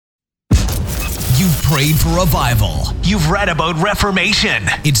prayed for revival. You've read about reformation.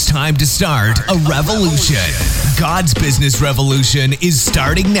 It's time to start a revolution. God's business revolution is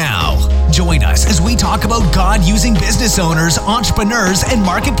starting now. Join us as we talk about God using business owners, entrepreneurs, and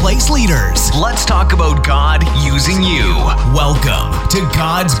marketplace leaders. Let's talk about God using you. Welcome to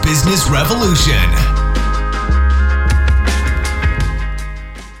God's Business Revolution.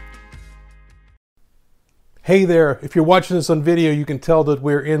 Hey there, if you're watching this on video, you can tell that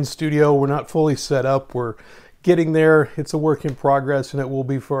we're in studio. We're not fully set up. We're getting there. It's a work in progress, and it will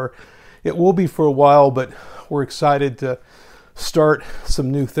be for a while, but we're excited to start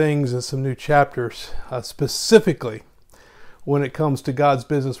some new things and some new chapters, specifically when it comes to God's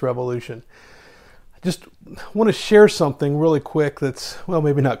business revolution. I just want to share something really quick that's, well,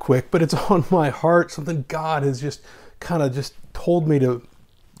 maybe not quick, but it's on my heart, something God has just kind of just told me to,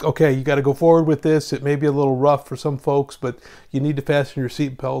 okay, you got to go forward with this. It may be a little rough for some folks, but you need to fasten your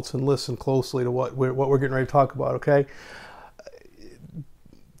seatbelts and listen closely to what we're getting ready to talk about, okay?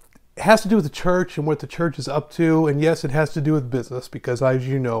 It has to do with the church and what the church is up to, and yes, it has to do with business because, as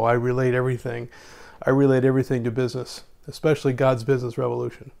you know, I relate everything to business, especially God's business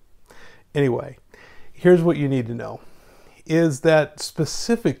revolution. Anyway, here's what you need to know, is that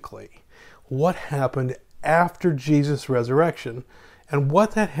specifically what happened after Jesus' resurrection and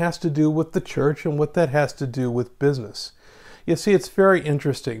what that has to do with the church and what that has to do with business. You see, it's very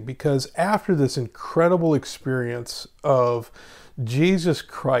interesting because after this incredible experience of Jesus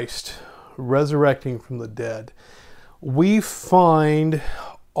Christ resurrecting from the dead, we find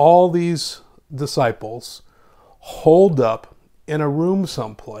all these disciples holed up in a room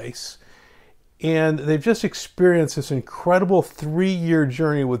someplace, and they've just experienced this incredible 3-year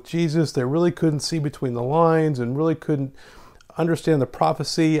journey with Jesus. They really couldn't see between the lines and really couldn't understand the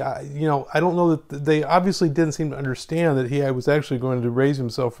prophecy. I don't know that they obviously didn't seem to understand that he was actually going to raise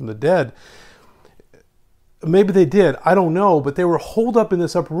himself from the dead. Maybe they did, I don't know, but they were holed up in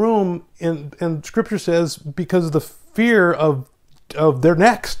this upper room, and Scripture says because of the fear of their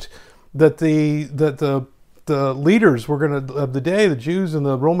next, that the leaders were going to, of the day, the Jews and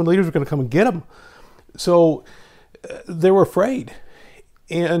the Roman leaders were going to come and get them. So they were afraid.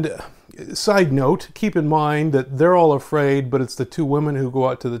 And side note, keep in mind that they're all afraid, but it's the 2 women who go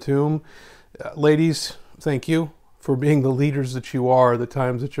out to the tomb. Ladies, thank you for being the leaders that you are, the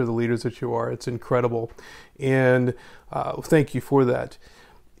times that you're the leaders that you are. It's incredible. And thank you for that.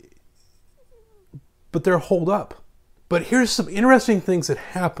 But they're holed up. But here's some interesting things that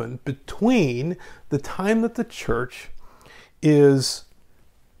happen between the time that the church is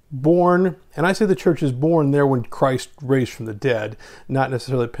born, and I say the church is born there when Christ raised from the dead, not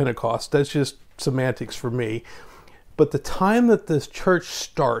necessarily Pentecost. That's just semantics for me. But the time that this church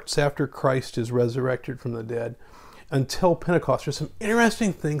starts after Christ is resurrected from the dead until Pentecost, there's some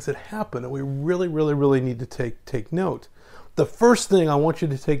interesting things that happen that we really, really, really need to take note. The first thing I want you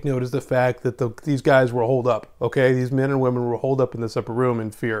to take note is the fact that these guys were holed up, okay? These men and women were holed up in this upper room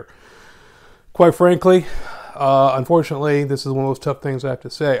in fear. Quite frankly, unfortunately, this is one of those tough things I have to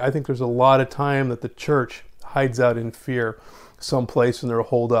say. I think there's a lot of time that the church hides out in fear someplace and they're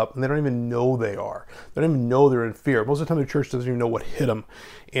holed up, and they don't even know they are. They don't even know they're in fear. Most of the time, the church doesn't even know what hit them,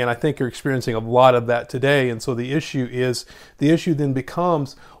 and I think you're experiencing a lot of that today. And so the issue then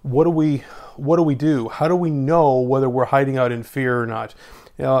becomes, what do we do? How do we know whether we're hiding out in fear or not?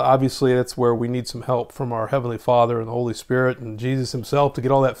 Obviously, that's where we need some help from our Heavenly Father and the Holy Spirit and Jesus Himself to get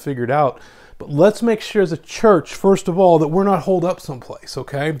all that figured out. But let's make sure as a church, first of all, that we're not holed up someplace,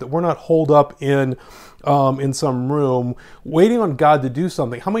 okay? That we're not holed up in some room waiting on God to do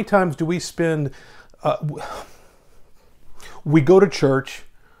something. How many times do we spend, we go to church,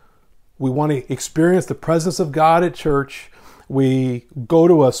 we want to experience the presence of God at church, we go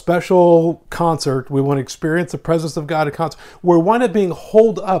to a special concert, we want to experience the presence of God at concert. We're one of being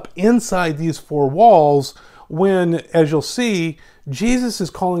holed up inside these 4 walls when, as you'll see, Jesus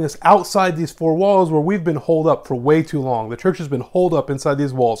is calling us outside these 4 walls where we've been holed up for way too long. The church has been holed up inside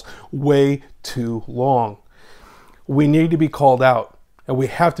these walls way too long. We need to be called out, and we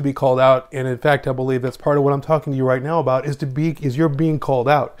have to be called out. And in fact, I believe that's part of what I'm talking to you right now about is you're being called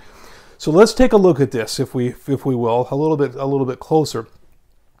out. So let's take a look at this, if we will, a little bit closer.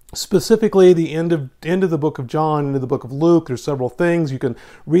 Specifically, the end of the book of John, into the book of Luke. There's several things. You can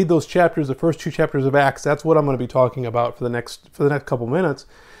read those chapters, the first 2 chapters of Acts. That's what I'm going to be talking about for the next couple minutes.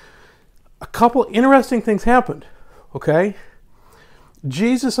 A couple interesting things happened, okay?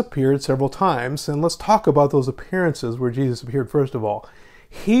 Jesus appeared several times, and let's talk about those appearances where Jesus appeared first of all.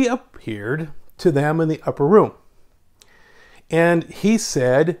 He appeared to them in the upper room, and he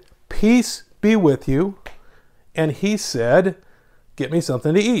said, "Peace be with you." And he said, "Get me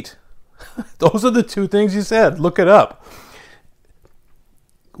something to eat." Those are the two things he said. Look it up.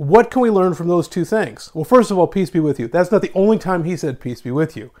 What can we learn from those two things? Well, first of all, peace be with you. That's not the only time he said peace be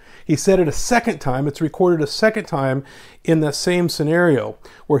with you. He said it a second time. It's recorded a second time in that same scenario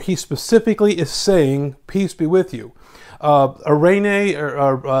where he specifically is saying peace be with you. Arene, I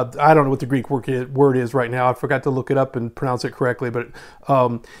don't know what the Greek word is right now. I forgot to look it up and pronounce it correctly, but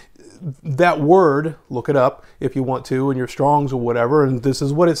that word, look it up if you want to in your Strongs or whatever, and this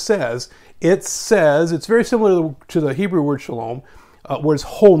is what it says. It says, it's very similar to the Hebrew word shalom, where it's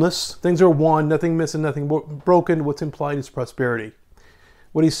wholeness. Things are one, nothing missing, nothing broken. What's implied is prosperity.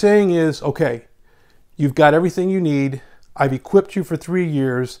 What he's saying is, okay, you've got everything you need. I've equipped you for 3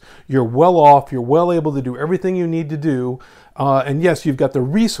 years. You're well off. You're well able to do everything you need to do. And yes, you've got the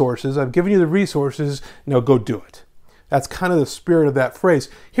resources. I've given you the resources. Now go do it. That's kind of the spirit of that phrase.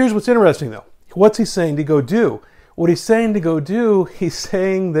 Here's what's interesting, though. What's he saying to go do? What he's saying to go do, he asked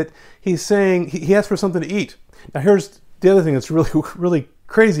for something to eat. Now here's the other thing that's really, really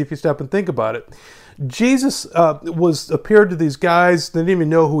crazy if you stop and think about it. Jesus appeared to these guys. They didn't even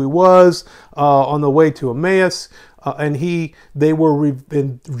know who he was on the way to Emmaus, and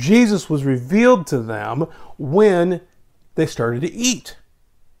Jesus was revealed to them when they started to eat.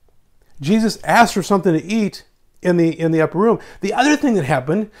 Jesus asked for something to eat in the upper room. The other thing that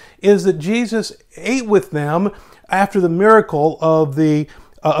happened is that Jesus ate with them after the miracle of the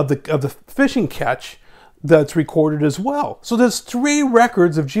fishing catch. That's recorded as well. So there's 3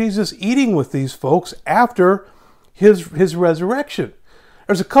 records of Jesus eating with these folks after his resurrection.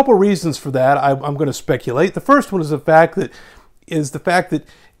 There's a couple reasons for that. I'm going to speculate. The first one is the fact that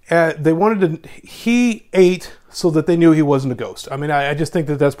he ate so that they knew he wasn't a ghost. I mean, I just think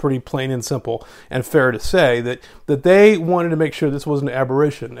that that's pretty plain and simple and fair to say that they wanted to make sure this wasn't an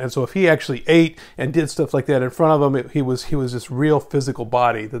aberration. And so if he actually ate and did stuff like that in front of them, he was this real physical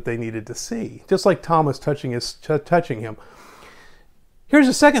body that they needed to see. Just like Thomas touching him. Here's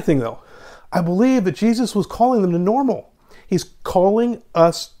the second thing, though. I believe that Jesus was calling them to normal. He's calling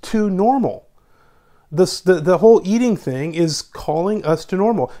us to normal. The whole eating thing is calling us to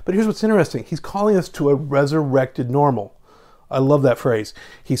normal. But here's what's interesting. He's calling us to a resurrected normal. I love that phrase.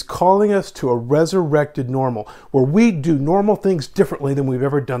 He's calling us to a resurrected normal, where we do normal things differently than we've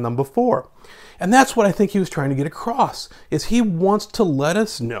ever done them before. And that's what I think he was trying to get across, is he wants to let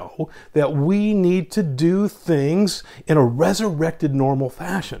us know that we need to do things in a resurrected normal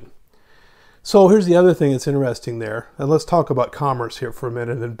fashion. So here's the other thing that's interesting there. And let's talk about commerce here for a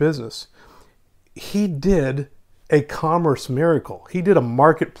minute in business. He did a commerce miracle. He did a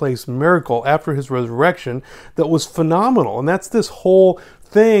marketplace miracle after his resurrection that was phenomenal. And that's this whole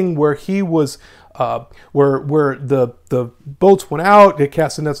thing where he was, where the boats went out, they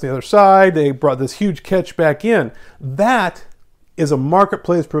cast the nets on the other side, they brought this huge catch back in. That is a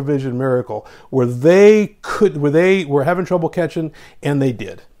marketplace provision miracle where they were having trouble catching, and they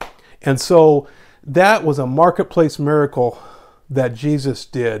did. And so that was a marketplace miracle that Jesus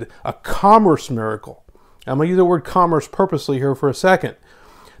did, a commerce miracle. I'm going to use the word commerce purposely here for a second.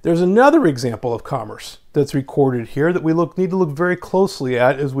 There's another example of commerce that's recorded here that we need to look very closely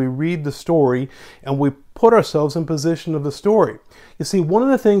at as we read the story and we put ourselves in position of the story. You see, one of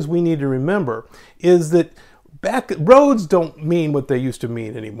the things we need to remember is that roads don't mean what they used to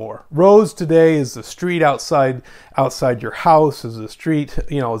mean anymore. Roads today is the street outside your house, is the street,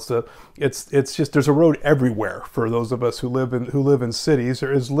 it's just there's a road everywhere for those of us who live in cities.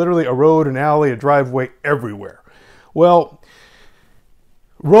 There is literally a road, an alley, a driveway everywhere. Well,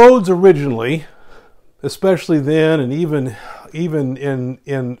 roads originally, especially then and even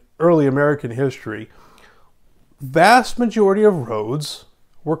in early American history, vast majority of roads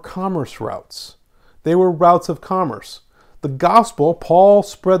were commerce routes. They were routes of commerce. The gospel, Paul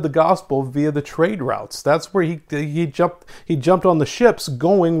spread the gospel via the trade routes. That's where he jumped on the ships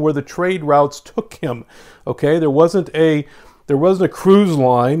going where the trade routes took him. Okay, there wasn't a cruise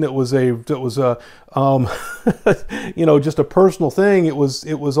line that was just a personal thing. It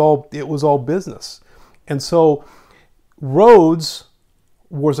was all business. And so roads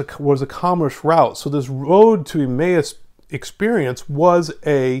was a commerce route. So this road to Emmaus experience was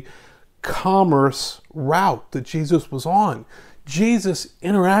a commerce route that Jesus was on. Jesus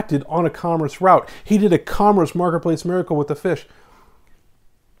interacted on a commerce route. He did a commerce marketplace miracle with the fish.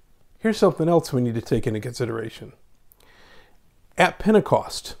 Here's something else we need to take into consideration. At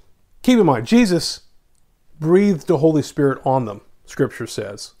Pentecost, keep in mind, Jesus breathed the Holy Spirit on them, Scripture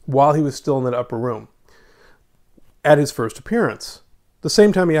says, while he was still in that upper room at his first appearance, the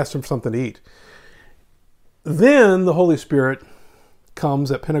same time he asked him for something to eat. Then the Holy Spirit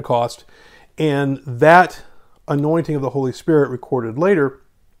comes at Pentecost, and that anointing of the Holy Spirit recorded later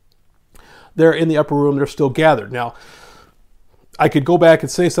they're in the upper room, they're still gathered. Now, I could go back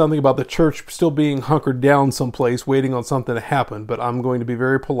and say something about the church still being hunkered down someplace, waiting on something to happen, but I'm going to be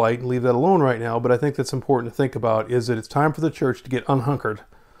very polite and leave that alone right now. But I think that's important to think about, is that it's time for the church to get unhunkered.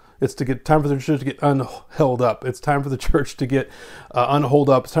 It's time for the church to get unheld up. It's time for the church to get unhold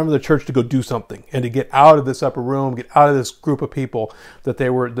up. It's time for the church to go do something and to get out of this upper room, get out of this group of people that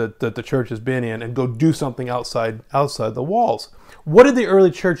the church has been in, and go do something outside the walls. What did the early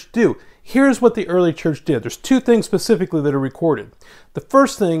church do? Here's what the early church did. There's two things specifically that are recorded. The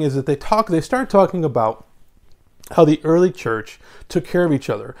first thing is that they start talking about how the early church took care of each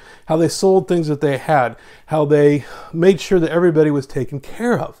other, how they sold things that they had, how they made sure that everybody was taken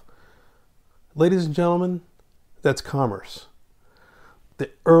care of. Ladies and gentlemen, that's commerce. The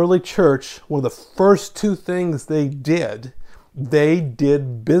early church, one of the first two things they did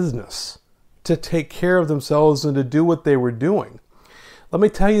business to take care of themselves and to do what they were doing. Let me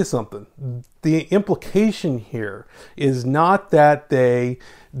tell you something. The implication here is not that they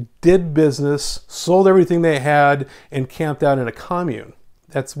did business, sold everything they had, and camped out in a commune.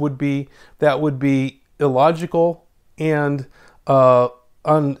 That would be illogical and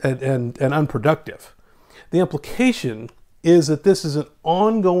unproductive. The implication is that this is an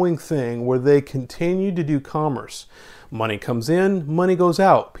ongoing thing where they continue to do commerce. Money comes in, money goes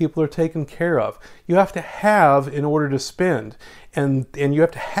out. People are taken care of. You have to have in order to spend, and you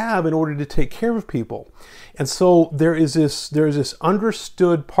have to have in order to take care of people. And so there is this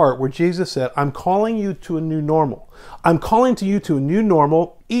understood part where Jesus said, I'm calling you to a new normal. I'm calling to you to a new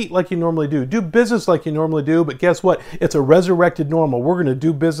normal. Eat like you normally do business like you normally do, but guess what? It's a resurrected normal. We're going to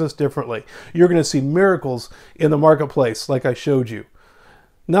do business differently. You're going to see miracles in the marketplace like I showed you.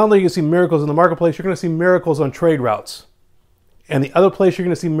 Not only are you going to see miracles in the marketplace, you're going to see miracles on trade routes. And the other place you're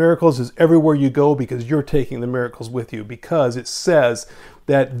going to see miracles is everywhere you go, because you're taking the miracles with you, because it says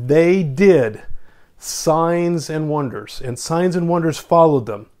that they did signs and wonders, and signs and wonders followed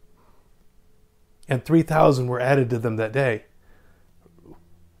them. And 3,000 were added to them that day.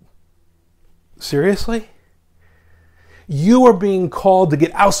 Seriously? You are being called to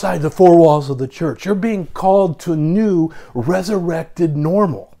get outside the four walls of the church. You're being called to a new resurrected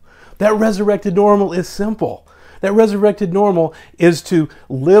normal. That resurrected normal is simple. That resurrected normal is to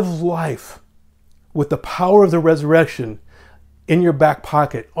live life with the power of the resurrection in your back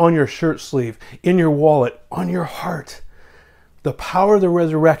pocket, on your shirt sleeve, in your wallet, on your heart. The power of the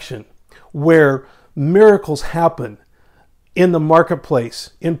resurrection, where miracles happen in the marketplace,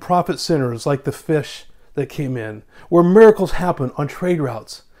 in profit centers like the fish that came in, where miracles happen on trade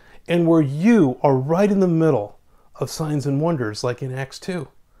routes, and where you are right in the middle of signs and wonders like in Acts 2.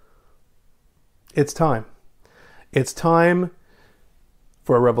 It's time. It's time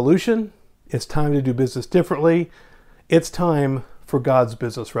for a revolution. It's time to do business differently. It's time for God's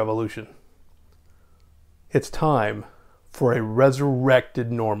business revolution. It's time for a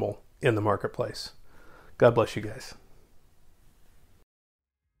resurrected normal in the marketplace. God bless you guys.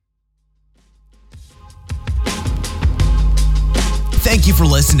 Thank you for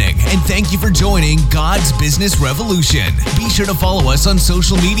listening, and thank you for joining God's Business Revolution. Be sure to follow us on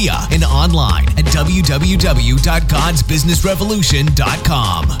social media and online at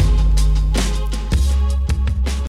www.godsbusinessrevolution.com.